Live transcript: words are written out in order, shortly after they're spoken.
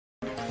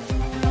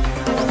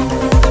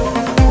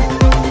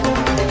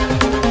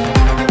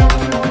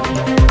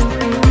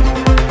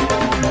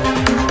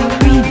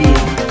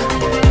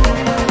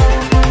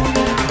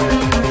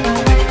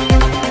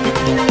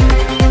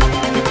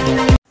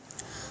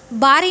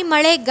ಭಾರೀ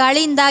ಮಳೆ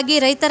ಗಾಳಿಯಿಂದಾಗಿ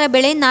ರೈತರ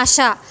ಬೆಳೆ ನಾಶ.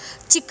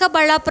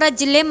 ಚಿಕ್ಕಬಳ್ಳಾಪುರ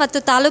ಜಿಲ್ಲೆ ಮತ್ತು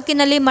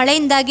ತಾಲೂಕಿನಲ್ಲಿ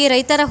ಮಳೆಯಿಂದಾಗಿ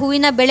ರೈತರ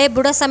ಹೂವಿನ ಬೆಳೆ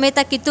ಬುಡ ಸಮೇತ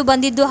ಕಿತ್ತು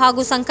ಬಂದಿದ್ದು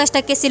ಹಾಗೂ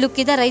ಸಂಕಷ್ಟಕ್ಕೆ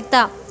ಸಿಲುಕಿದ ರೈತ.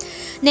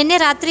 ನಿನ್ನೆ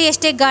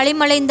ರಾತ್ರಿಯಷ್ಟೇ ಗಾಳಿ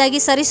ಮಳೆಯಿಂದಾಗಿ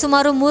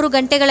ಸರಿಸುಮಾರು 3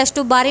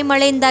 ಗಂಟೆಗಳಷ್ಟು ಭಾರೀ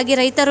ಮಳೆಯಿಂದಾಗಿ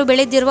ರೈತರು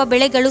ಬೆಳೆದಿರುವ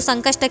ಬೆಳೆಗಳು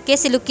ಸಂಕಷ್ಟಕ್ಕೆ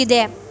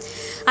ಸಿಲುಕಿದೆ.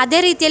 ಅದೇ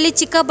ರೀತಿಯಲ್ಲಿ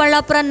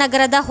ಚಿಕ್ಕಬಳ್ಳಾಪುರ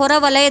ನಗರದ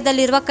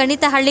ಹೊರವಲಯದಲ್ಲಿರುವ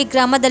ಕಣಿತಹಳ್ಳಿ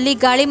ಗ್ರಾಮದಲ್ಲಿ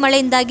ಗಾಳಿ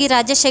ಮಳೆಯಿಂದಾಗಿ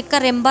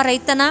ರಾಜಶೇಖರ್ ಎಂಬ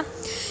ರೈತನ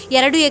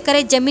 2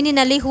 ಎಕರೆ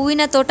ಜಮೀನಿನಲ್ಲಿ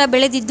ಹೂವಿನ ತೋಟ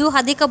ಬೆಳೆದಿದ್ದು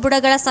ಅಧಿಕ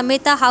ಬುಡಗಳ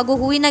ಸಮೇತ ಹಾಗೂ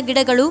ಹೂವಿನ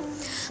ಗಿಡಗಳು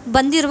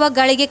ಬಂದಿರುವ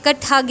ಗಾಳಿಗೆ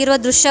ಕಟ್ ಆಗಿರುವ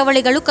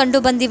ದೃಶ್ಯಾವಳಿಗಳು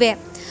ಕಂಡುಬಂದಿವೆ.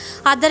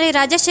 ಆದರೆ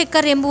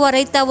ರಾಜಶೇಖರ್ ಎಂಬುವ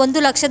ರೈತ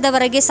 1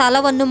 ಲಕ್ಷದವರೆಗೆ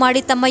ಸಾಲವನ್ನು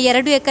ಮಾಡಿ ತಮ್ಮ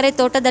 2 ಎಕರೆ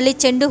ತೋಟದಲ್ಲಿ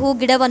ಚೆಂಡು ಹೂ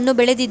ಗಿಡವನ್ನು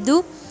ಬೆಳೆದಿದ್ದು,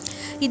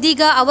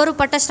 ಇದೀಗ ಅವರು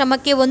ಪಟ್ಟ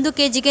ಶ್ರಮಕ್ಕೆ 1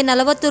 ಕೆಜಿಗೆ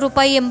 40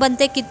 ರೂಪಾಯಿ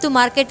ಎಂಬಂತೆ ಕಿತ್ತು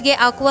ಮಾರ್ಕೆಟ್ಗೆ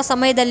ಹಾಕುವ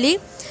ಸಮಯದಲ್ಲಿ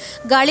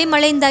ಗಾಳಿ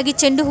ಮಳೆಯಿಂದಾಗಿ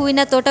ಚೆಂಡು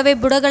ಹೂವಿನ ತೋಟವೇ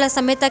ಬುಡಗಳ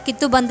ಸಮೇತ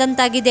ಕಿತ್ತು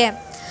ಬಂದಂತಾಗಿದೆ.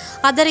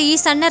 ಆದರೆ ಈ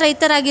ಸಣ್ಣ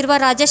ರೈತರಾಗಿರುವ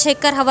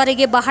ರಾಜಶೇಖರ್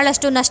ಅವರಿಗೆ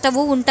ಬಹಳಷ್ಟು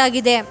ನಷ್ಟವೂ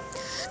ಉಂಟಾಗಿದೆ.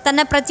 ತನ್ನ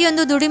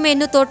ಪ್ರತಿಯೊಂದು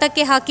ದುಡಿಮೆಯನ್ನು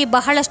ತೋಟಕ್ಕೆ ಹಾಕಿ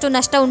ಬಹಳಷ್ಟು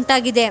ನಷ್ಟ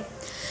ಉಂಟಾಗಿದೆ.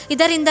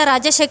 ಇದರಿಂದ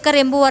ರಾಜಶೇಖರ್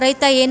ಎಂಬುವ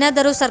ರೈತ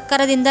ಏನಾದರೂ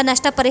ಸರ್ಕಾರದಿಂದ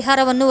ನಷ್ಟ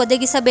ಪರಿಹಾರವನ್ನು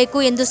ಒದಗಿಸಬೇಕು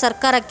ಎಂದು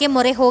ಸರ್ಕಾರಕ್ಕೆ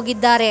ಮೊರೆ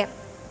ಹೋಗಿದ್ದಾರೆ.